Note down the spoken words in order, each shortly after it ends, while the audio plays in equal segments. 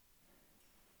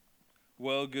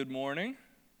Well, good morning.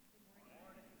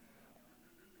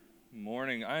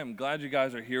 Morning. I am glad you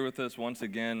guys are here with us once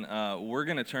again. We're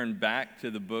going to turn back to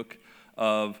the book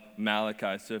of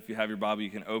Malachi. So if you have your Bible,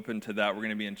 you can open to that. We're going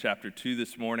to be in chapter 2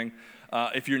 this morning.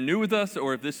 If you're new with us,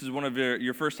 or if this is one of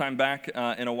your first time back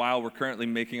in a while, we're currently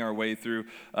making our way through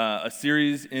a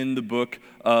series in the book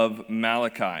of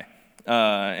Malachi.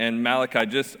 And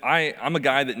Malachi, I'm a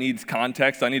guy that needs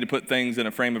context. I need to put things in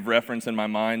a frame of reference in my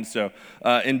mind. So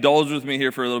indulge with me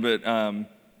here for a little bit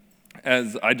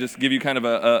as I just give you kind of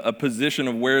a position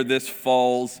of where this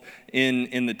falls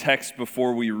in the text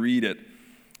before we read it.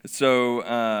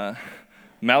 So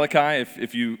Malachi,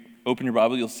 if you open your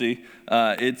Bible, you'll see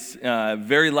it's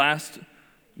very last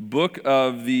book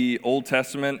of the Old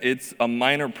Testament. It's a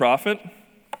minor prophet.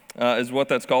 Is what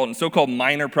that's called, and so-called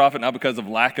minor prophet, not because of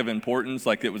lack of importance,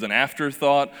 like it was an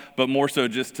afterthought, but more so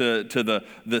just to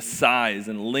the size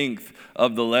and length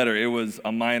of the letter. It was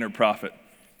a minor prophet.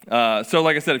 So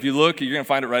like I said, if you look, you're going to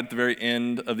find it right at the very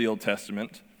end of the Old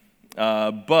Testament.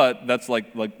 But that's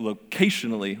like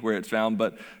locationally where it's found,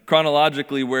 but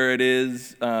chronologically where it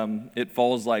is, it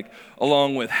falls like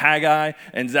along with Haggai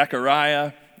and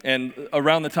Zechariah and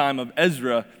around the time of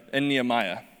Ezra and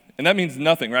Nehemiah. And that means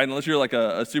nothing, right? Unless you're like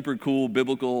a super cool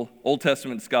biblical Old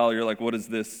Testament scholar, you're like, what does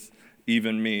this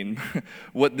even mean?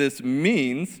 What this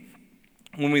means,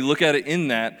 when we look at it in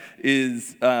that,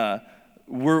 is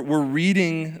we're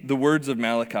reading the words of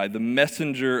Malachi, the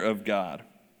messenger of God.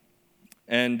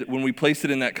 And when we place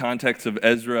it in that context of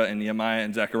Ezra and Nehemiah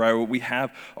and Zechariah, what we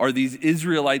have are these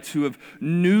Israelites who have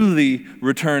newly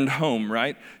returned home,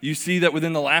 right? You see that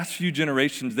within the last few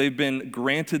generations, they've been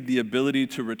granted the ability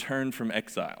to return from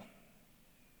exile.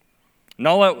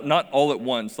 Not all at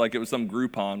once, like it was some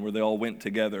Groupon where they all went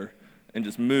together and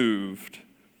just moved.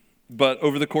 But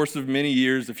over the course of many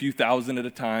years, a few thousand at a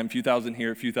time, a few thousand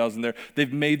here, a few thousand there,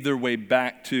 they've made their way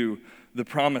back to the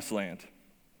promised land.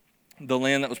 The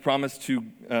land that was promised to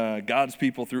God's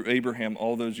people through Abraham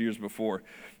all those years before.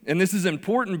 And this is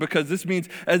important because this means,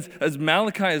 as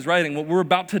Malachi is writing, what we're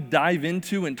about to dive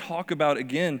into and talk about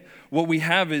again, what we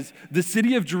have is the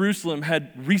city of Jerusalem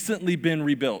had recently been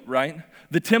rebuilt, right?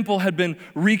 The temple had been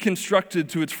reconstructed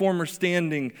to its former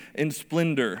standing and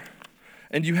splendor.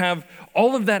 And you have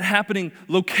all of that happening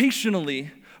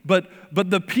locationally, but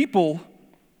the people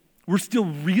were still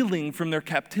reeling from their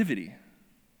captivity.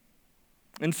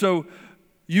 And so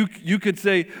you could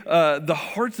say the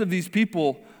hearts of these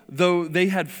people, though they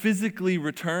had physically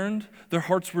returned, their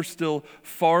hearts were still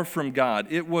far from God.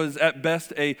 It was at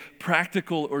best a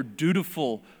practical or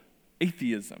dutiful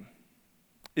atheism,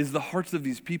 is the hearts of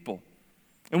these people.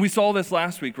 And we saw this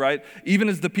last week, right? Even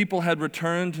as the people had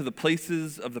returned to the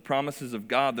places of the promises of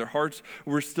God, their hearts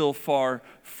were still far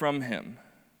from Him.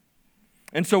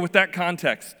 And so with that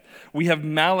context, we have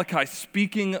Malachi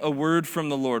speaking a word from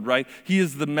the Lord, right? He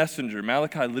is the messenger.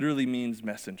 Malachi literally means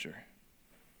messenger.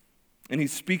 And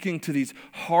he's speaking to these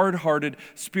hard-hearted,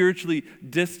 spiritually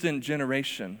distant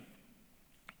generation.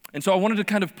 And so I wanted to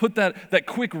kind of put that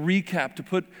quick recap, to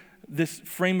put this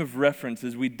frame of reference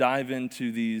as we dive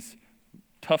into these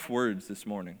tough words this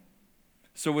morning.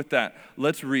 So with that,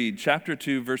 let's read chapter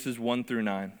 2, verses 1 through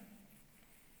 9.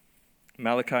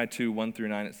 Malachi 2, 1 through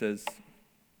 9, it says,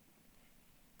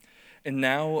 "And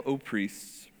now, O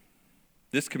priests,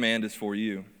 this command is for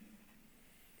you.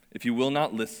 If you will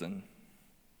not listen,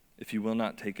 if you will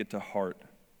not take it to heart,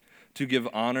 to give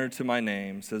honor to my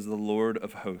name, says the Lord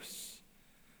of hosts,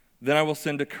 then I will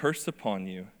send a curse upon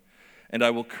you, and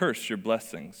I will curse your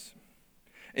blessings.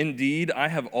 Indeed, I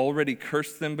have already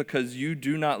cursed them because you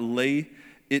do not lay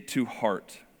it to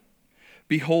heart.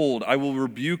 Behold, I will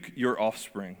rebuke your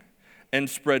offspring and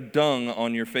spread dung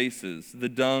on your faces, the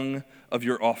dung of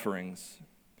your offerings,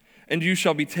 and you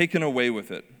shall be taken away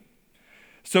with it.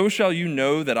 So shall you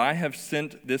know that I have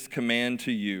sent this command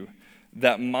to you,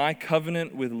 that my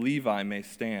covenant with Levi may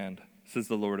stand, says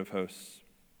the Lord of hosts.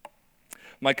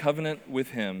 My covenant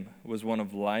with him was one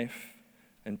of life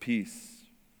and peace,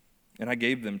 and I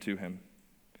gave them to him.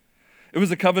 It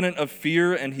was a covenant of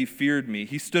fear, and he feared me.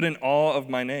 He stood in awe of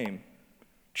my name.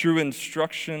 True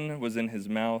instruction was in his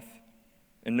mouth,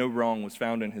 and no wrong was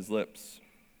found in his lips.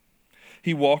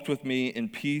 He walked with me in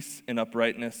peace and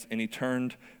uprightness, and he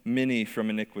turned many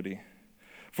from iniquity.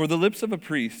 For the lips of a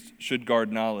priest should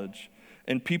guard knowledge,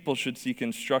 and people should seek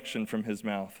instruction from his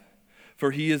mouth. For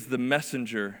he is the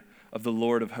messenger of the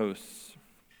Lord of hosts.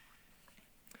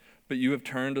 But you have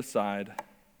turned aside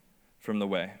from the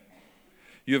way.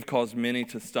 You have caused many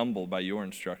to stumble by your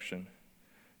instruction.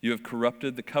 You have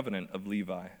corrupted the covenant of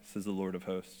Levi, says the Lord of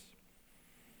hosts.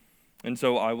 And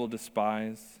so I will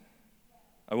despise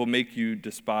I will make you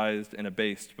despised and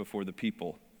abased before the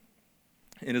people,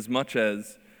 inasmuch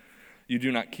as you do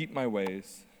not keep my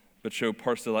ways, but show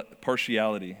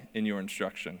partiality in your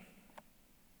instruction.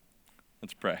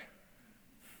 Let's pray.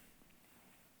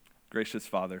 Gracious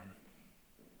Father,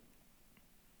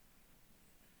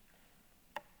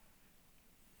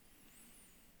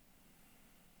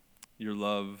 your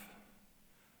love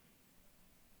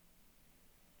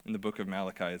in the book of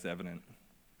Malachi is evident.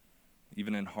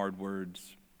 Even in hard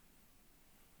words,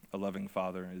 a loving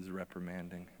Father is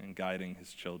reprimanding and guiding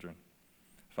his children.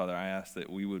 Father, I ask that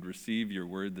we would receive your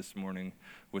word this morning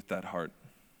with that heart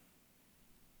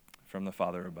from the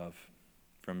Father above,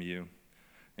 from you,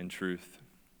 in truth.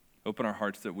 Open our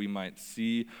hearts that we might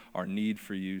see our need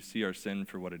for you, see our sin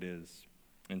for what it is,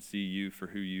 and see you for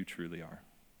who you truly are.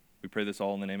 We pray this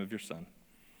all in the name of your Son.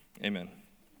 Amen.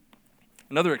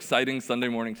 Another exciting Sunday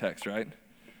morning text, right?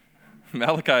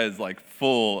 Malachi is like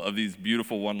full of these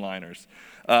beautiful one-liners.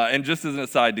 And just as an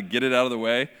aside, to get it out of the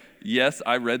way, yes,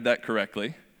 I read that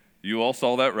correctly. You all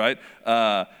saw that, right?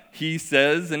 He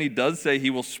says, and he does say, he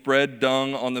will spread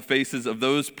dung on the faces of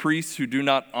those priests who do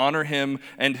not honor him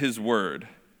and his word,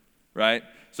 right?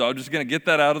 So I'm just going to get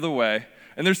that out of the way.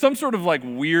 And there's some sort of like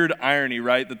weird irony,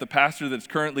 right, that the pastor that's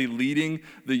currently leading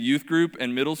the youth group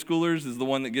and middle schoolers is the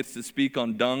one that gets to speak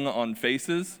on dung on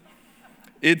faces.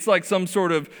 It's like some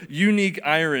sort of unique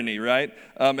irony, right?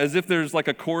 As if there's like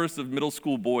a chorus of middle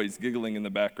school boys giggling in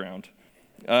the background.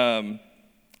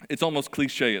 It's almost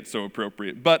cliche, it's so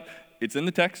appropriate. But it's in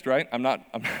the text, right? I'm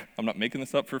not making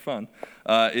this up for fun.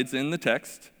 It's in the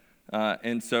text.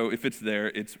 And so if it's there,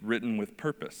 it's written with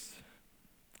purpose.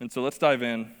 And so let's dive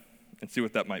in and see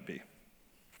what that might be.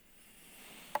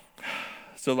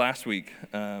 So last week,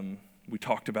 we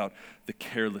talked about the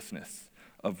carelessness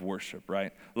of worship,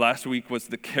 right? Last week was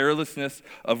the carelessness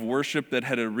of worship that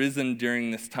had arisen during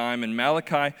this time, and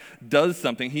Malachi does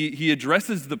something. He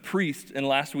addresses the priest in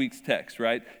last week's text,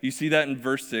 right? You see that in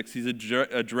verse 6. He's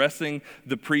addressing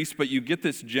the priest, but you get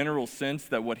this general sense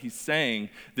that what he's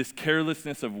saying, this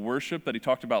carelessness of worship that he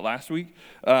talked about last week,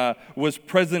 was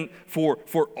present for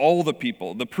all the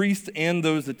people. The priest and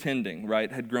those attending,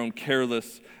 right, had grown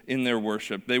careless in their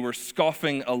worship. They were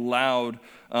scoffing aloud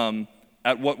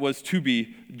at what was to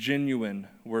be genuine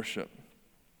worship.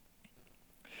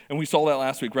 And we saw that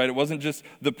last week, right? It wasn't just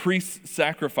the priests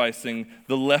sacrificing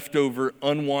the leftover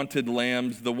unwanted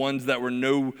lambs, the ones that were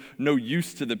no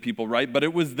use to the people, right? But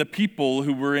it was the people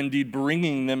who were indeed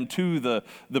bringing them to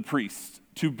the priests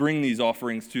to bring these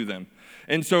offerings to them.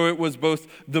 And so it was both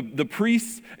the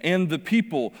priests and the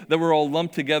people that were all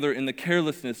lumped together in the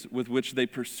carelessness with which they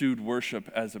pursued worship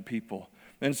as a people.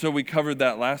 And so we covered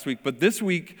that last week. But this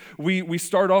week, we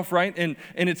start off, right? And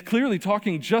it's clearly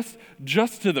talking just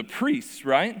to the priests,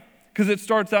 right? Because it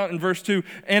starts out in verse 2,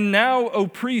 and now, O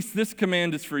priests, this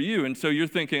command is for you. And so you're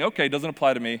thinking, okay, doesn't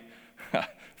apply to me.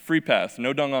 Free pass,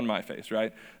 no dung on my face,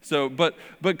 right? So, but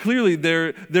clearly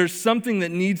there's something that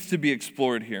needs to be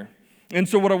explored here. And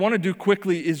so what I want to do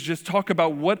quickly is just talk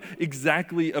about what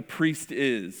exactly a priest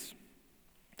is.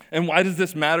 And why does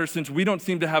this matter, since we don't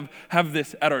seem to have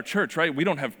this at our church, right? We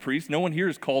don't have priests. No one here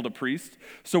is called a priest.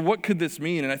 So what could this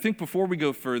mean? And I think before we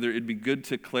go further, it'd be good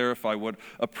to clarify what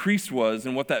a priest was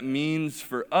and what that means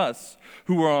for us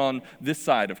who are on this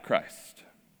side of Christ.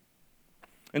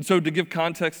 And so to give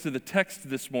context to the text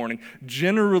this morning,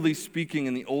 generally speaking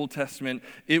in the Old Testament,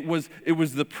 it was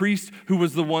the priest who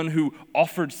was the one who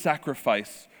offered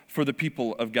sacrifice for the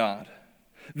people of God.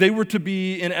 They were to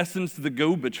be, in essence, the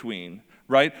go-between,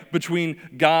 right, between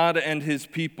God and his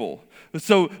people.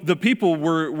 So the people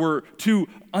were too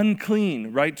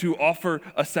unclean, right, to offer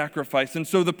a sacrifice. And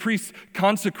so the priests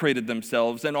consecrated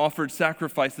themselves and offered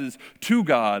sacrifices to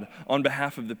God on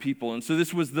behalf of the people. And so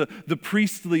this was the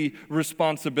priestly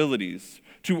responsibilities,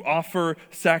 to offer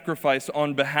sacrifice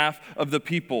on behalf of the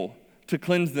people to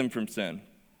cleanse them from sin.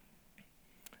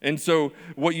 And so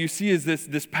what you see is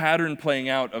this pattern playing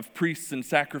out of priests and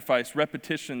sacrifice,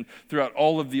 repetition throughout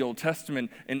all of the Old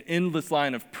Testament, an endless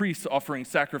line of priests offering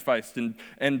sacrifice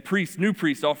and priests, new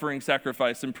priests offering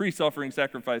sacrifice and priests offering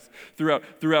sacrifice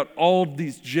throughout all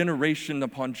these generation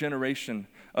upon generation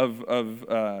of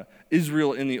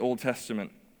Israel in the Old Testament.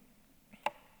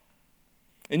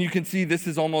 And you can see this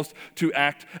is almost to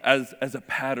act as a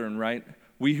pattern, right?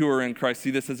 We who are in Christ see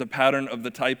this as a pattern of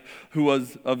the type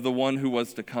of the one who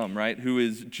was to come, right? Who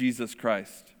is Jesus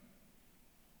Christ.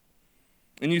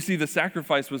 And you see the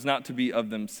sacrifice was not to be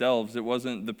of themselves. It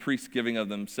wasn't the priests giving of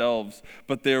themselves,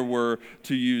 but there were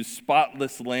to use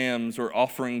spotless lambs or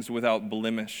offerings without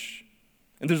blemish.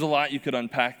 And there's a lot you could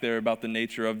unpack there about the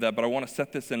nature of that, but I want to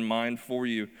set this in mind for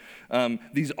you.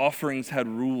 These offerings had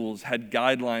rules, had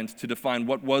guidelines to define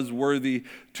what was worthy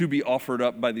to be offered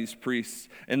up by these priests,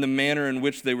 and the manner in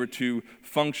which they were to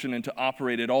function and to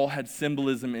operate. It all had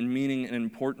symbolism and meaning and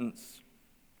importance.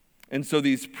 And so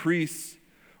these priests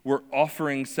were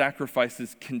offering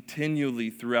sacrifices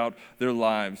continually throughout their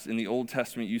lives. In the Old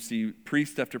Testament, you see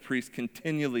priest after priest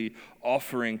continually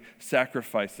offering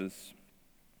sacrifices.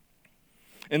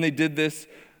 And they did this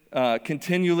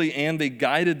continually, and they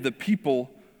guided the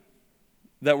people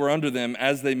that were under them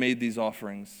as they made these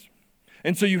offerings.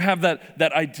 And so you have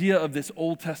that idea of this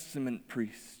Old Testament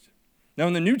priest. Now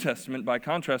in the New Testament, by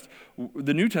contrast,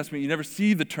 the New Testament, you never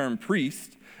see the term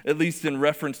priest, at least in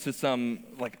reference to some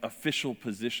like official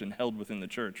position held within the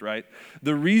church, right?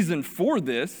 The reason for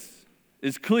this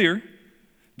is clear.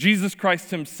 Jesus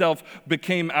Christ himself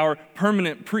became our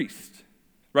permanent priest,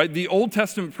 right? The Old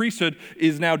Testament priesthood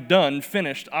is now done,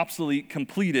 finished, obsolete,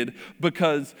 completed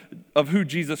because of who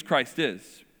Jesus Christ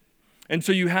is. And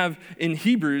so you have in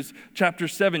Hebrews chapter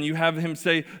 7, you have him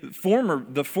say,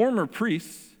 the former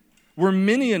priests were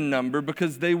many in number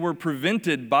because they were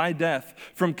prevented by death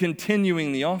from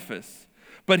continuing the office.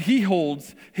 But he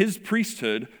holds his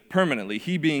priesthood permanently,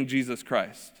 he being Jesus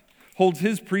Christ, holds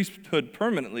his priesthood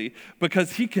permanently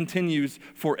because he continues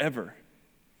forever.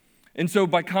 And so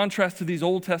by contrast to these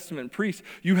Old Testament priests,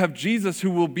 you have Jesus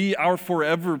who will be our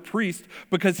forever priest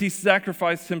because he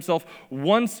sacrificed himself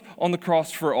once on the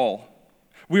cross for all.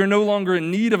 We are no longer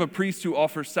in need of a priest who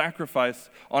offers sacrifice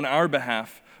on our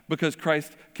behalf because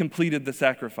Christ completed the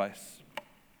sacrifice.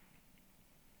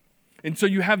 And so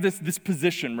you have this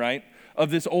position, right, of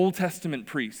this Old Testament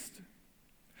priest.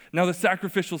 Now the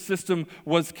sacrificial system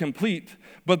was complete,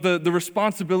 but the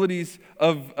responsibilities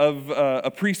of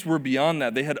a priest were beyond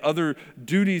that. They had other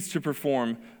duties to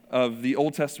perform of the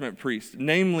Old Testament priest.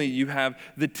 Namely, you have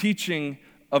the teaching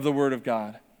of the Word of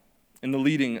God and the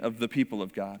leading of the people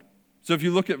of God. So if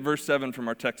you look at verse 7 from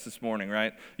our text this morning,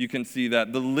 right, you can see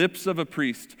that the lips of a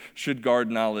priest should guard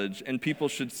knowledge, and people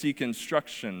should seek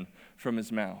instruction from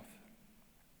his mouth.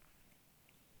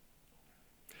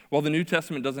 While the New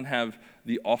Testament doesn't have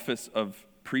the office of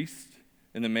priest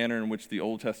in the manner in which the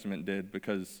Old Testament did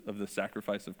because of the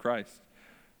sacrifice of Christ,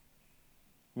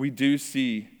 we do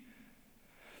see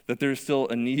that there is still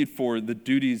a need for the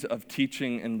duties of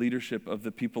teaching and leadership of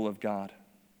the people of God.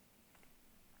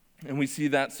 And we see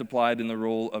that supplied in the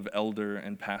role of elder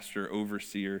and pastor,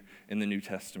 overseer in the New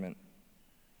Testament.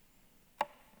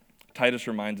 Titus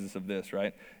reminds us of this,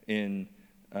 right? In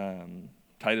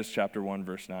Titus chapter 1,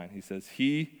 verse 9, he says,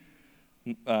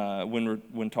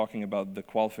 when talking about the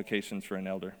qualifications for an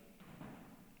elder,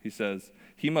 he says,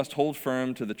 he must hold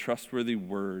firm to the trustworthy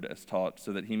word as taught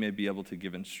so that he may be able to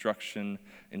give instruction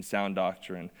in sound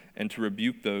doctrine and to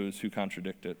rebuke those who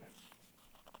contradict it.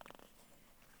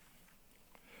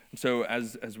 And so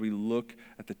as we look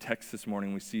at the text this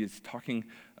morning, we see it's talking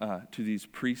to these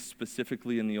priests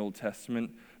specifically in the Old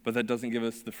Testament, but that doesn't give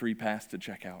us the free pass to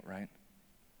check out, right?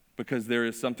 Because there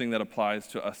is something that applies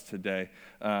to us today.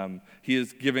 He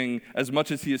is giving, as much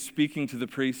as he is speaking to the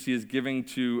priests, he is giving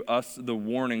to us the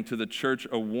warning, to the church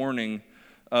a warning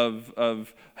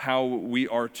of how we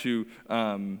are to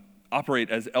operate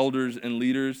as elders and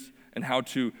leaders and how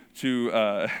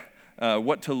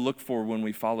what to look for when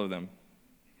we follow them.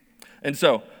 And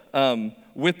so,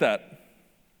 with that,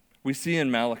 we see in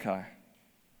Malachi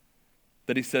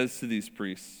that he says to these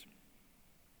priests,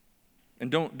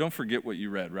 and don't forget what you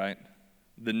read, right?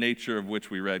 The nature of which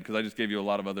we read, because I just gave you a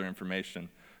lot of other information.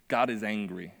 God is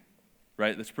angry,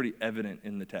 right? That's pretty evident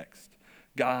in the text.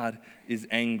 God is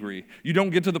angry. You don't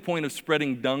get to the point of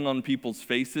spreading dung on people's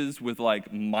faces with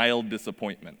like mild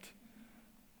disappointment.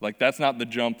 Like that's not the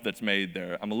jump that's made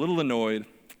there. I'm a little annoyed.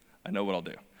 I know what I'll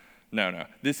do. No.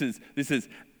 This is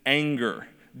anger,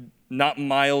 not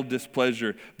mild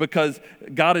displeasure, because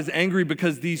God is angry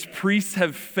because these priests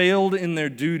have failed in their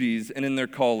duties and in their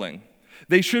calling.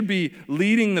 They should be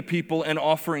leading the people and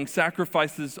offering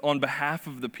sacrifices on behalf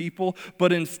of the people,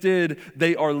 but instead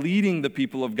they are leading the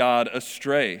people of God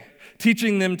astray,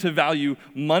 teaching them to value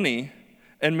money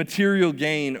and material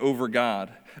gain over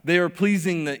God. They are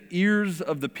pleasing the ears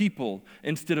of the people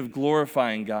instead of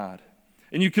glorifying God.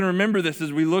 And you can remember this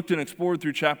as we looked and explored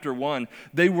through chapter 1.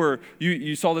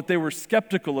 You saw that they were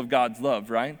skeptical of God's love,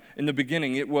 right? In the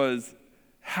beginning, it was,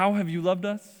 how have you loved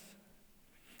us?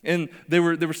 And they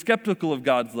were skeptical of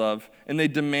God's love, and they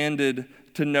demanded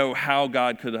to know how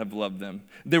God could have loved them.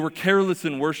 They were careless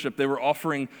in worship. They were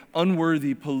offering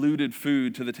unworthy, polluted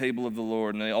food to the table of the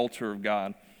Lord and the altar of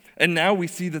God. And now we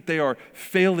see that they are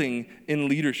failing in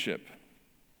leadership.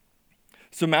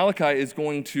 So Malachi is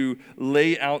going to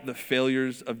lay out the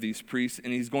failures of these priests,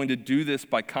 and he's going to do this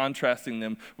by contrasting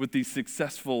them with the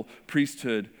successful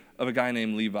priesthood of a guy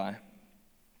named Levi.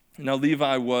 Now,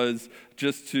 Levi was,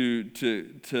 just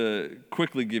to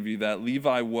quickly give you that,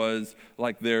 Levi was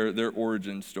like their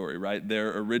origin story, right?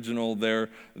 Their original,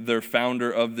 their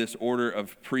founder of this order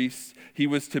of priests. He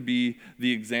was to be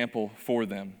the example for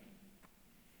them.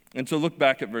 And so look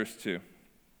back at verse 2.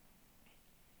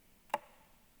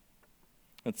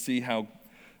 Let's see how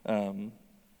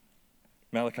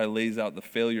Malachi lays out the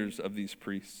failures of these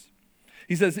priests.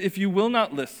 He says, if you will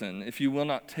not listen, if you will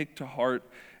not take to heart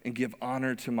and give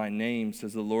honor to my name,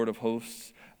 says the Lord of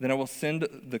hosts, then I will send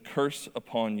the curse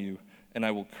upon you, and I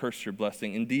will curse your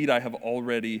blessing. Indeed, I have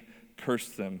already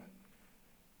cursed them,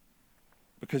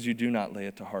 because you do not lay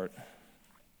it to heart.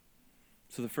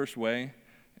 So the first way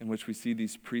in which we see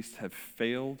these priests have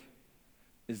failed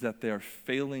is that they are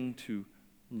failing to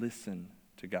listen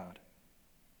to God.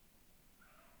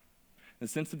 The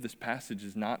sense of this passage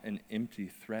is not an empty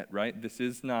threat, right? This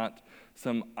is not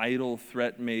some idle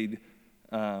threat made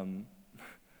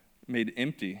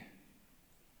empty.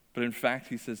 But in fact,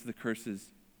 he says the curse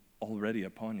is already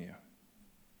upon you.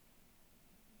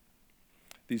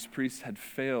 These priests had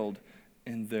failed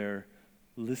in their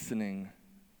listening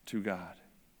to God.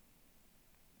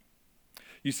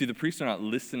 You see, the priests are not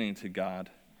listening to God,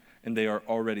 and they are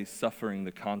already suffering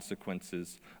the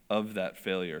consequences of that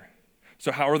failure.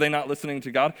 So how are they not listening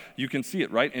to God? You can see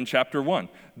it, right? In chapter 1.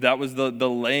 That was the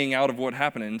laying out of what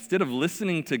happened. And instead of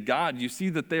listening to God, you see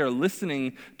that they are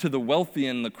listening to the wealthy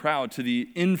in the crowd, to the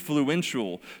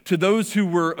influential, to those who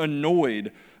were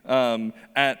annoyed and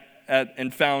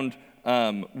found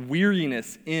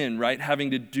weariness in, right? Having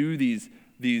to do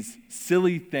these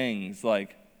silly things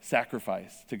like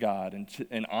sacrifice to God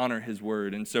and honor his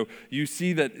word. And so you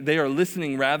see that they are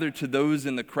listening rather to those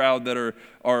in the crowd that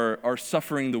are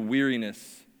suffering the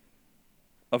weariness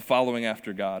of following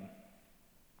after God.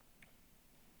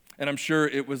 And I'm sure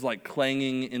it was like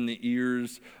clanging in the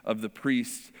ears of the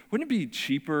priests. Wouldn't it be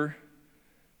cheaper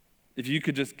if you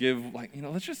could just give,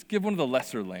 let's just give one of the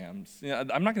lesser lambs.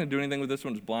 I'm not going to do anything with this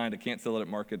one. It's blind. I can't sell it at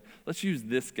market. Let's use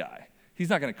this guy. He's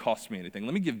not going to cost me anything.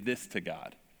 Let me give this to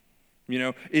God.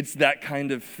 It's that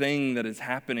kind of thing that is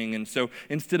happening. And so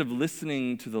instead of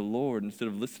listening to the Lord, instead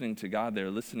of listening to God, they're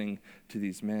listening to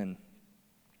these men.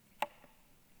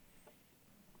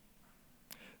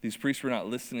 These priests were not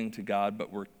listening to God,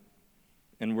 but were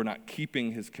not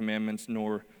keeping his commandments,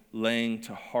 nor laying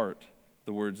to heart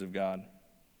the words of God.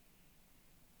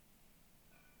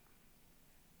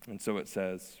 And so it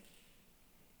says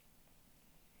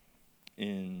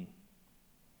in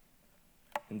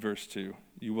verse 2,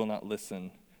 you will not listen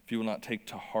if you will not take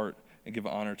to heart and give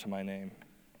honor to my name.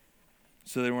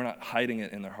 So they were not hiding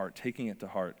it in their heart, taking it to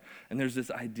heart. And there's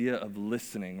this idea of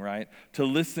listening, right? To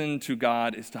listen to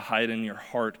God is to hide in your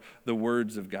heart the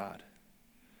words of God.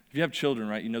 If you have children,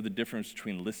 right, you know the difference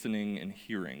between listening and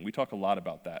hearing. We talk a lot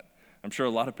about that. I'm sure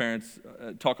a lot of parents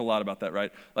talk a lot about that,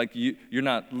 right? Like you're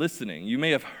not listening. You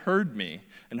may have heard me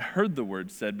and heard the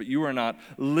words said, but you are not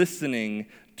listening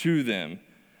to them.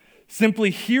 Simply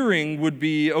hearing would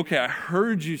be, okay, I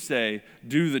heard you say,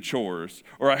 do the chores,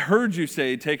 or I heard you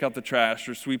say, take out the trash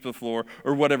or sweep the floor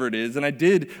or whatever it is, and I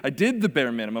did the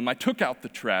bare minimum. I took out the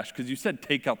trash because you said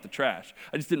take out the trash.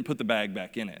 I just didn't put the bag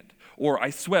back in it. Or I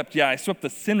swept the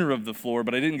center of the floor,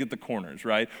 but I didn't get the corners,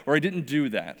 right? Or I didn't do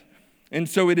that. And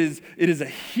so it is a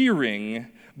hearing,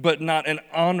 but not an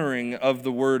honoring of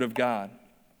the word of God.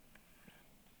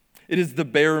 It is the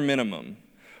bare minimum.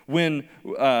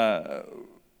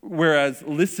 Whereas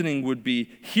listening would be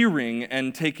hearing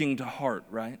and taking to heart,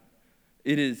 right?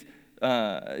 It is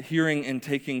hearing and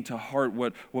taking to heart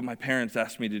what my parents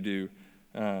asked me to do.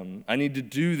 I need to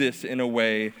do this in a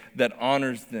way that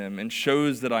honors them and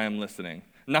shows that I am listening.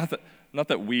 Not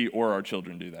that we or our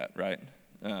children do that, right?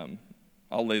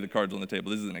 I'll lay the cards on the table.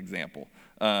 This is an example.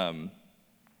 But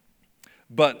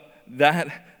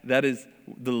that is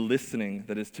the listening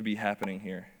that is to be happening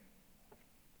here.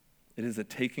 It is a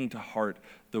taking to heart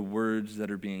the words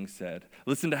that are being said.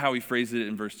 Listen to how he phrased it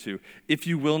in verse 2. If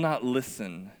you will not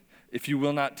listen, if you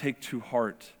will not take to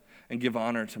heart and give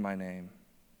honor to my name,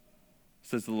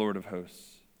 says the Lord of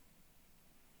hosts.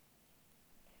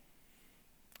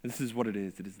 This is what it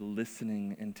is. It is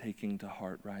listening and taking to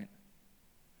heart, right?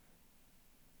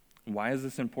 Why is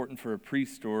this important for a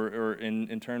priest or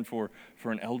in turn for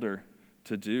an elder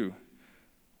to do?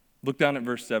 Look down at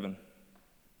verse 7.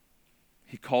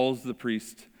 He calls the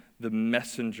priest the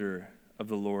messenger of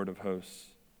the Lord of hosts.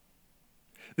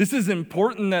 This is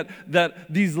important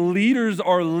that these leaders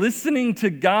are listening to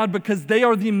God because they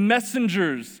are the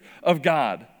messengers of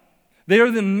God. They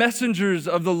are the messengers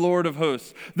of the Lord of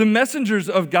hosts. The messengers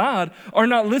of God are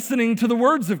not listening to the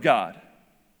words of God.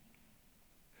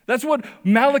 That's what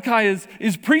Malachi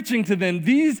is preaching to them.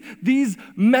 These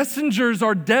messengers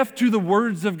are deaf to the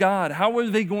words of God. How are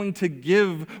they going to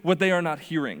give what they are not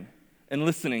hearing and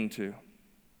listening to?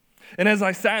 And as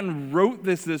I sat and wrote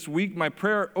this week, my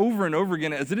prayer over and over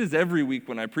again, as it is every week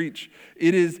when I preach,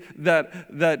 it is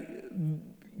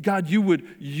that God, you would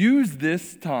use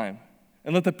this time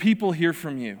and let the people hear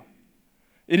from you.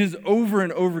 It is over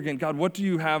and over again, God, what do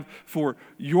you have for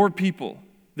your people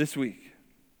this week?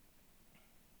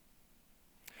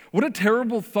 What a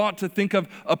terrible thought to think of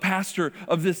a pastor,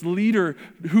 of this leader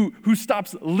who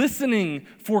stops listening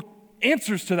for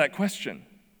answers to that question,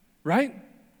 right?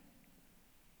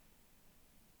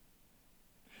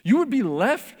 You would be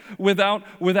left without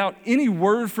any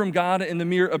word from God and the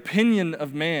mere opinion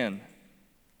of man.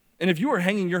 And if you are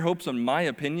hanging your hopes on my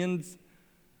opinions,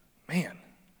 man,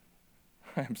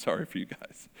 I'm sorry for you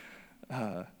guys.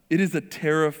 It is a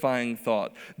terrifying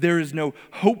thought. There is no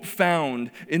hope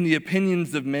found in the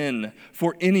opinions of men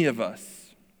for any of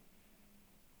us.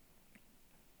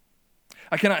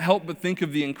 I cannot help but think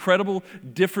of the incredible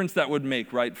difference that would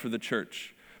make, right, for the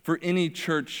church, for any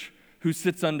church who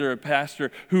sits under a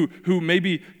pastor who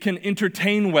maybe can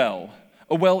entertain well,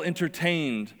 a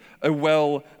well-entertained, a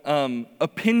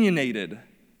well-opinionated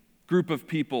group of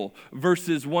people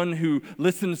versus one who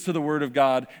listens to the word of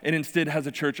God and instead has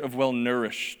a church of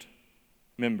well-nourished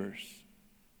members.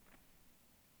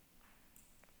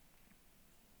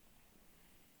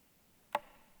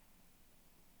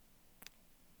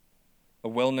 A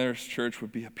well-nourished church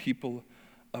would be a people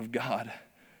of God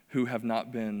who have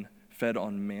not been fed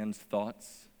on man's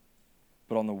thoughts,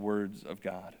 but on the words of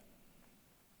God.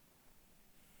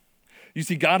 You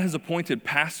see, God has appointed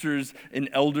pastors and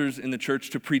elders in the church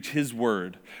to preach his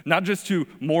word, not just to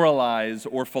moralize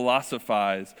or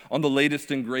philosophize on the latest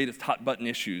and greatest hot-button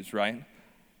issues, right?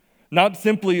 Not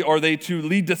simply are they to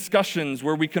lead discussions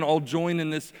where we can all join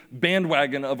in this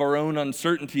bandwagon of our own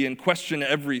uncertainty and question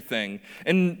everything.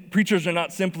 And preachers are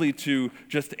not simply to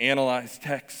just analyze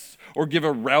texts or give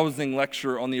a rousing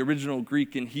lecture on the original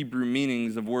Greek and Hebrew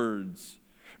meanings of words.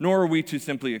 Nor are we to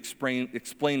simply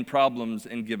explain problems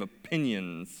and give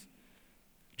opinions.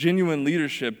 Genuine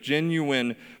leadership,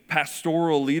 genuine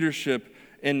pastoral leadership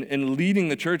in leading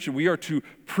the church, we are to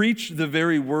preach the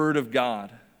very word of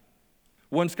God.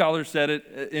 One scholar said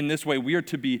it in this way: we are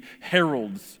to be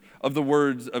heralds of the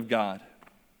words of God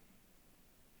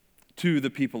to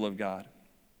the people of God.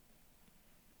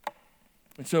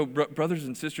 And so, brothers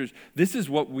and sisters, this is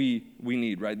what we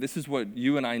need, right? This is what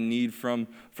you and I need from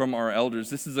our elders.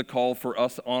 This is a call for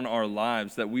us on our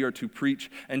lives, that we are to preach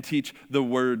and teach the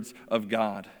words of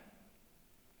God.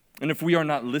 And if we are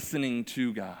not listening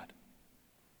to God,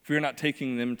 if we are not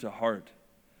taking them to heart,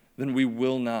 then we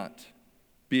will not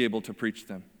be able to preach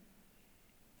them.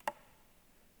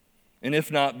 And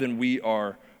if not, then we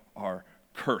are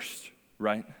cursed,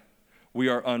 right? We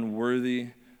are unworthy.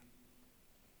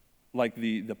 Like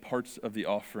the parts of the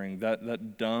offering,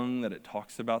 that dung that it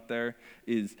talks about there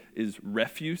is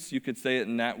refuse, you could say it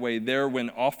in that way. There, when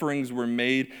offerings were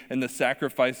made and the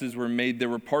sacrifices were made, there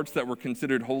were parts that were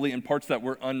considered holy and parts that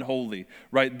were unholy,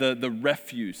 right? The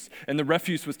refuse. And the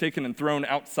refuse was taken and thrown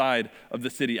outside of the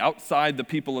city, outside the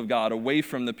people of God, away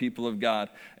from the people of God.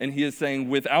 And he is saying,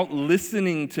 without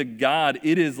listening to God,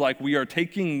 it is like we are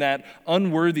taking that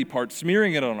unworthy part,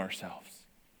 smearing it on ourselves.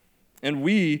 And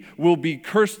we will be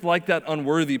cursed like that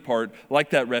unworthy part, like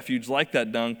that refuge, like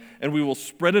that dung, and we will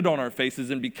spread it on our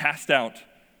faces and be cast out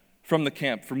from the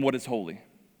camp, from what is holy.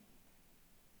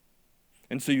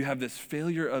 And so you have this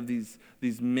failure of these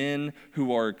men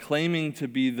who are claiming to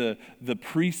be the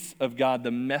priests of God, the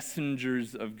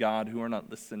messengers of God, who are not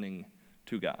listening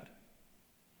to God.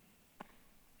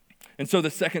 And so the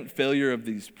second failure of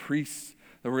these priests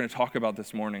that we're going to talk about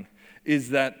this morning is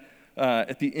that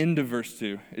at the end of verse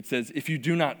 2, it says, if you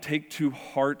do not take to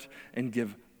heart and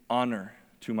give honor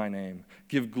to my name,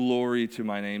 give glory to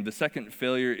my name. The second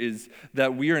failure is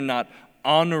that we are not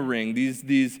honoring,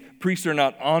 these priests are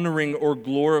not honoring or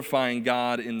glorifying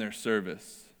God in their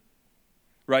service.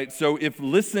 Right? So if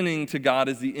listening to God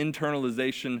is the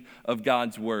internalization of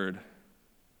God's word,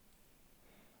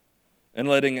 and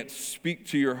letting it speak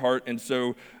to your heart and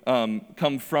so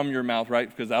come from your mouth, right?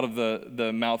 Because out of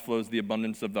the mouth flows the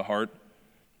abundance of the heart.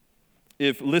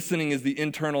 If listening is the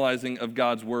internalizing of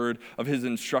God's word, of his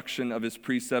instruction, of his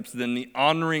precepts, then the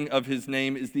honoring of his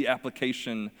name is the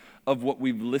application of what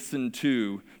we've listened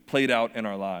to played out in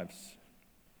our lives.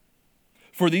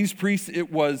 For these priests,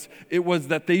 it was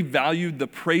that they valued the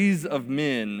praise of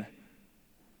men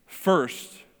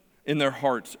first in their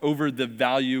hearts over the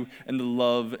value and the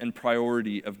love and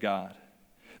priority of God.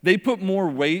 They put more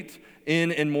weight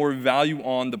in and more value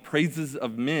on the praises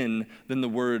of men than the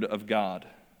word of God.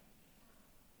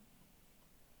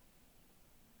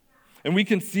 And we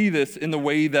can see this in the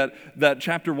way that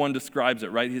chapter 1 describes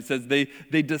it, right? He says they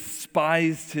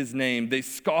despised his name. They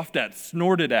scoffed at,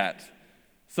 snorted at,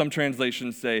 some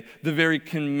translations say, the very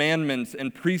commandments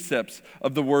and precepts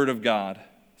of the word of God.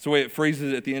 That's the way it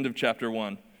phrases it at the end of chapter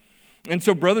 1. And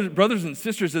so brothers and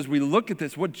sisters, as we look at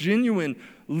this, what genuine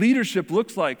leadership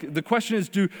looks like, the question is,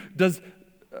 does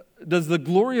the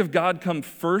glory of God come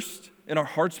first in our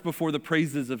hearts before the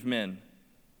praises of men?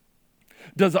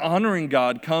 Does honoring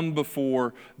God come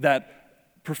before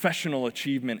that professional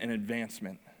achievement and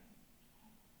advancement?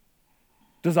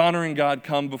 Does honoring God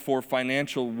come before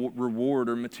financial reward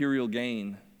or material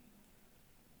gain?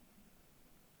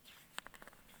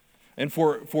 And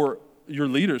for your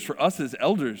leaders, for us as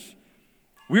elders,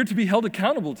 we're to be held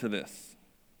accountable to this.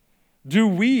 Do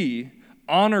we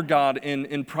honor God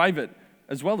in private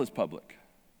as well as public?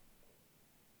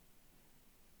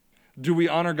 Do we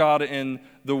honor God in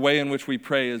the way in which we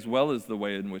pray as well as the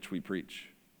way in which we preach?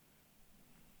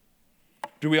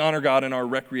 Do we honor God in our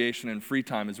recreation and free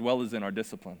time as well as in our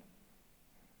discipline?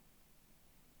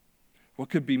 What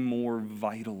could be more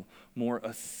vital, more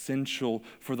essential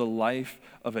for the life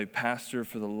of a pastor,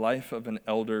 for the life of an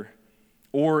elder,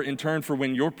 or in turn for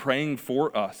when you're praying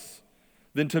for us,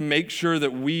 than to make sure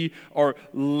that we are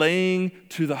laying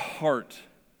to the heart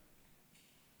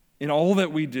in all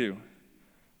that we do,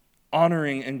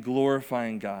 honoring and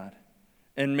glorifying God,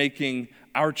 and making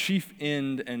our chief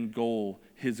end and goal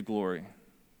His glory.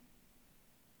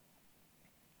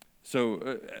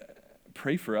 So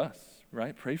pray for us,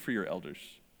 right? Pray for your elders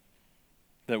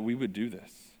that we would do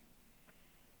this.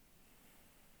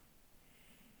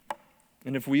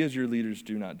 And if we as your leaders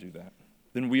do not do that,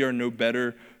 then we are no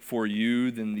better for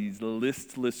you than these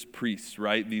listless priests,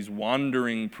 right? These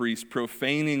wandering priests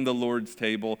profaning the Lord's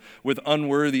table with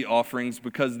unworthy offerings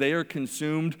because they are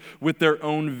consumed with their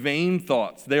own vain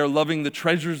thoughts. They are loving the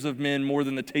treasures of men more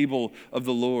than the table of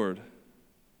the Lord.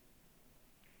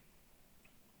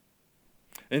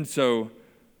 And so,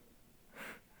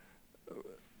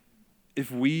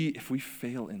 if we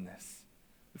fail in this,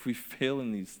 if we fail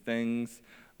in these things,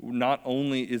 not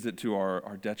only is it to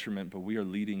our detriment, but we are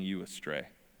leading you astray.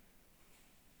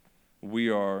 We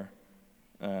are,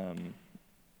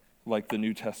 like the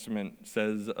New Testament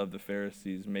says of the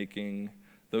Pharisees, making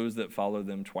those that follow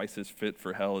them twice as fit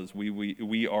for hell as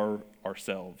we are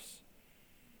ourselves.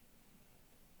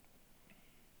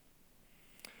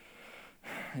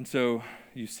 And so,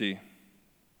 you see,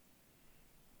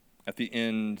 at the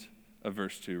end of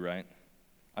verse 2, right?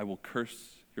 I will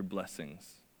curse your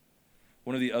blessings.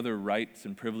 One of the other rights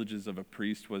and privileges of a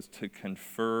priest was to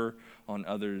confer on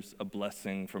others a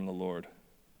blessing from the Lord.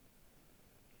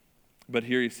 But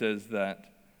here he says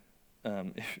that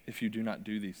if you do not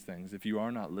do these things, if you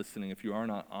are not listening, if you are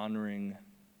not honoring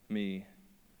me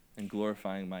and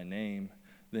glorifying my name,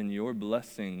 then your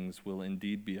blessings will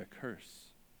indeed be a curse.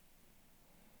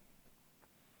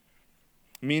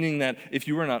 Meaning that if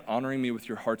you are not honoring me with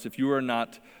your hearts, if you are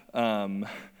not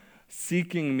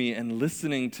seeking me and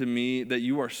listening to me, that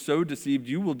you are so deceived,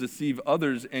 you will deceive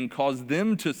others and cause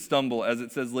them to stumble, as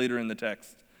it says later in the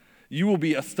text. You will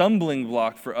be a stumbling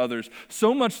block for others,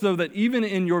 so much so that even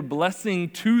in your blessing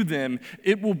to them,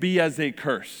 it will be as a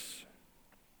curse.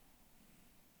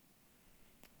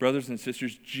 Brothers and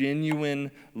sisters,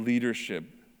 genuine leadership,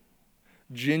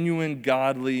 genuine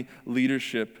godly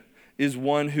leadership is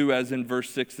one who, as in verse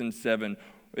 6 and 7,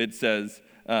 it says,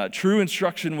 true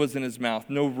instruction was in his mouth,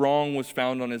 no wrong was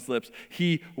found on his lips.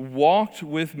 He walked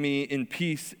with me in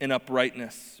peace and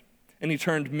uprightness, and he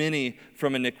turned many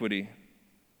from iniquity.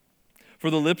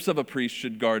 For the lips of a priest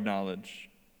should guard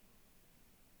knowledge,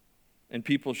 and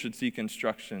people should seek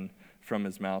instruction from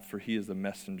his mouth, for he is a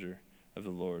messenger of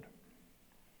the Lord.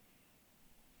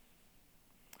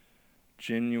 A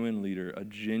genuine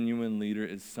leader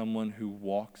is someone who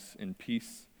walks in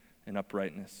peace and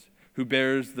uprightness, who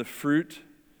bears the fruit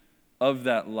of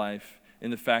that life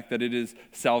in the fact that it is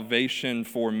salvation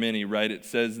for many, right? It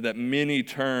says that many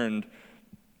turned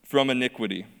from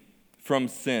iniquity, from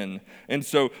sin. And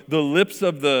so the lips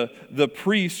of the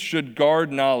priest should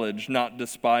guard knowledge, not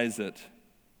despise it.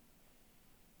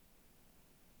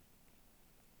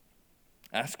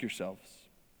 Ask yourselves,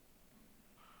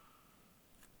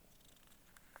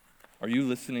 are you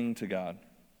listening to God?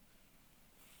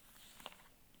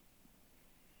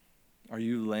 Are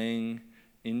you laying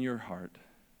in your heart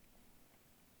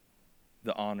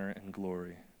the honor and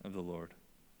glory of the Lord?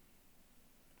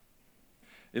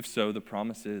 If so, the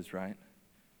promise is, right,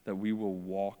 that we will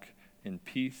walk in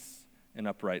peace and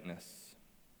uprightness.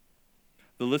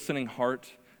 The listening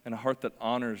heart and a heart that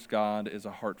honors God is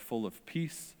a heart full of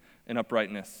peace and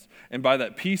uprightness. And by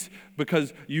that peace,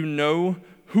 because you know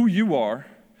who you are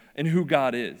and who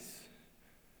God is.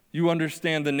 You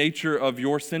understand the nature of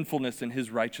your sinfulness and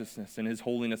his righteousness and his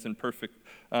holiness and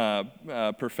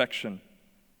perfection.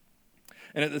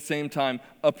 And at the same time,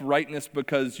 uprightness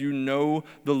because you know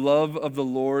the love of the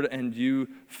Lord and you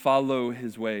follow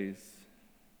his ways.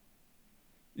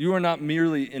 You are not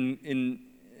merely in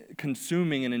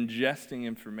consuming and ingesting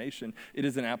information. It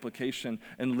is an application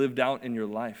and lived out in your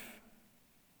life.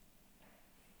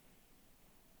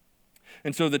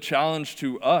 And so the challenge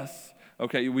to us,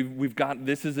 okay, we've got,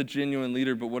 this is a genuine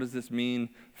leader, but what does this mean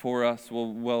for us?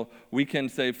 Well, we can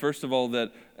say, first of all,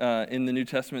 that in the New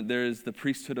Testament there is the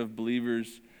priesthood of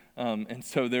believers, and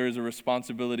so there is a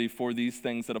responsibility for these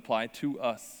things that apply to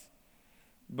us.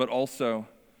 But also,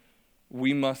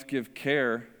 we must give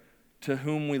care to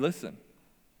whom we listen.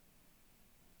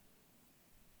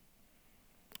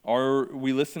 Are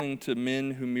we listening to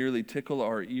men who merely tickle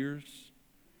our ears?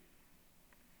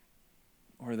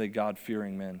 Or are they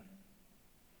God-fearing men?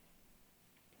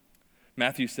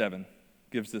 Matthew 7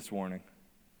 gives this warning.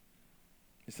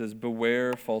 It says,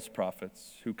 "Beware false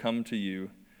prophets who come to you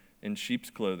in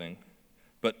sheep's clothing,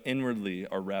 but inwardly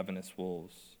are ravenous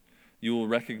wolves. You will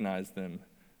recognize them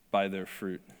by their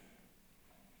fruit.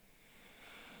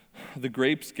 The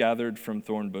grapes gathered from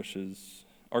thorn bushes,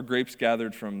 are grapes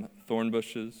gathered from thorn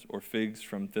bushes or figs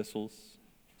from thistles?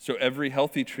 So every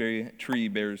healthy tree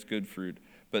bears good fruit,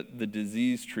 but the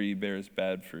diseased tree bears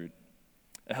bad fruit.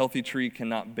 A healthy tree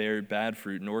cannot bear bad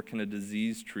fruit, nor can a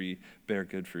diseased tree bear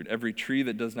good fruit. Every tree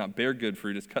that does not bear good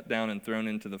fruit is cut down and thrown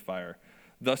into the fire.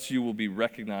 Thus you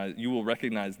will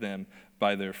recognize them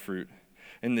by their fruit."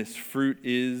 And this fruit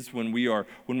is when we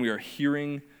are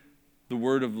hearing the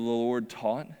word of the Lord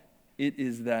taught, it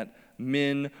is that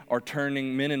men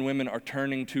and women are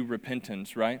turning to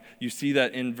repentance, right? You see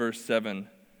that in verse 7.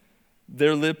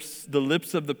 The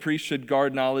lips of the priest should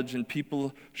guard knowledge, and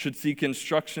people should seek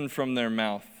instruction from their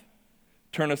mouth.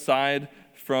 Turn aside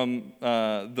from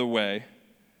the way,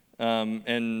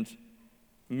 and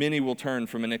many will turn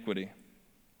from iniquity.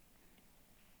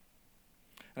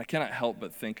 And I cannot help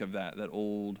but think of that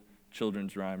old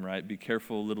children's rhyme, right? Be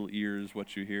careful, little ears,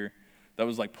 what you hear. That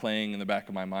was like playing in the back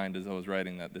of my mind as I was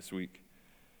writing that this week.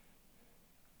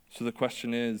 So the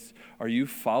question is, are you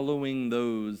following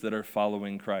those that are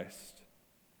following Christ?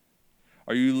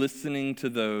 Are you listening to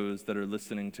those that are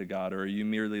listening to God, or are you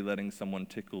merely letting someone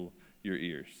tickle your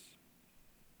ears?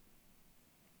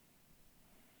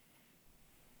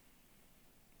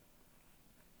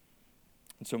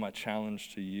 And so my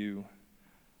challenge to you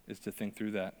is to think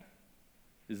through that.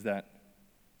 Is that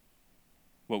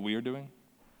what we are doing?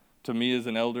 To me as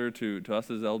an elder, to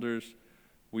us as elders,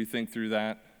 we think through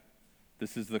that.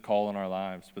 This is the call in our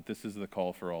lives, but this is the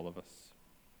call for all of us.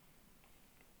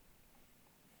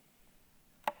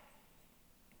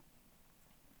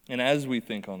 And as we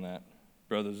think on that,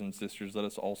 brothers and sisters, let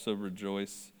us also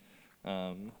rejoice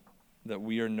that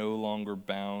we are no longer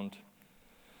bound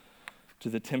to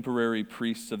the temporary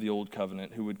priests of the old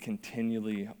covenant who would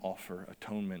continually offer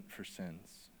atonement for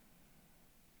sins.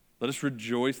 Let us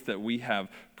rejoice that we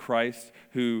have Christ,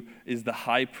 who is the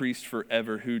high priest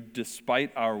forever, who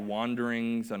despite our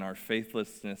wanderings and our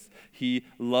faithlessness, he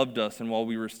loved us, and while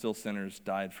we were still sinners,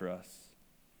 died for us.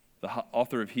 The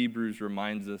author of Hebrews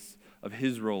reminds us of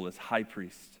his role as high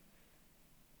priest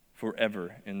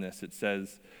forever in this. It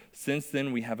says, "Since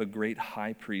then we have a great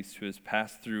high priest who has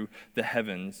passed through the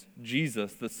heavens,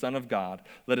 Jesus, the Son of God.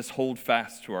 Let us hold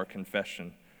fast to our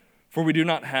confession. For we do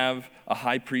not have a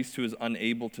high priest who is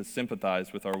unable to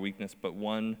sympathize with our weakness, but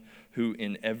one who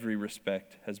in every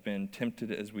respect has been tempted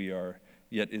as we are,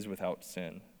 yet is without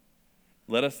sin.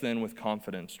 Let us then with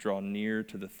confidence draw near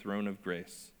to the throne of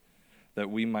grace, that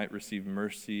we might receive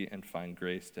mercy and find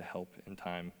grace to help in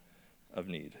time of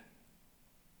need.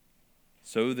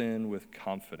 So then, with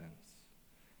confidence,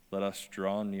 let us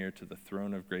draw near to the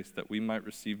throne of grace, that we might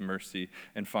receive mercy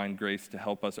and find grace to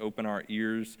help us open our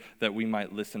ears, that we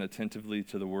might listen attentively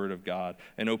to the word of God,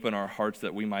 and open our hearts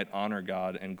that we might honor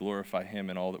God and glorify him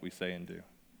in all that we say and do."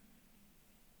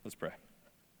 Let's pray.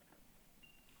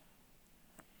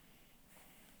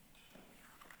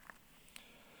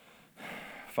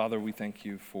 Father, we thank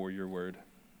you for your word,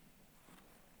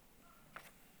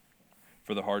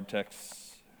 for the hard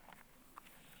texts,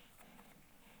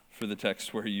 for the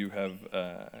text where you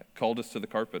have called us to the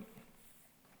carpet,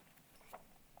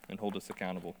 and hold us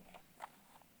accountable.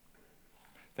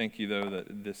 Thank you, though,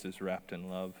 that this is wrapped in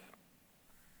love.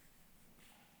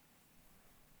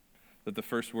 That the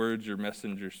first words your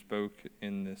messenger spoke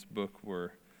in this book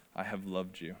were, I have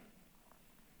loved you.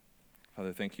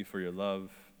 Father, thank you for your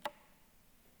love.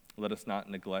 Let us not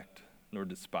neglect nor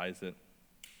despise it.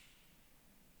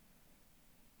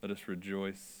 Let us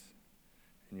rejoice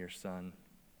in your Son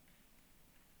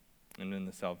and in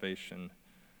the salvation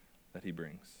that he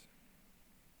brings.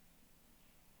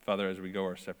 Father, as we go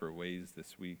our separate ways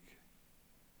this week,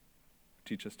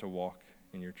 teach us to walk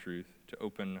in your truth, to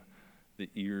open the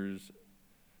ears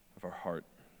of our heart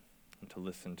and to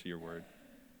listen to your word,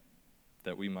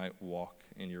 that we might walk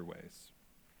in your ways.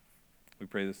 We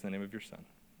pray this in the name of your Son.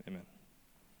 Amen.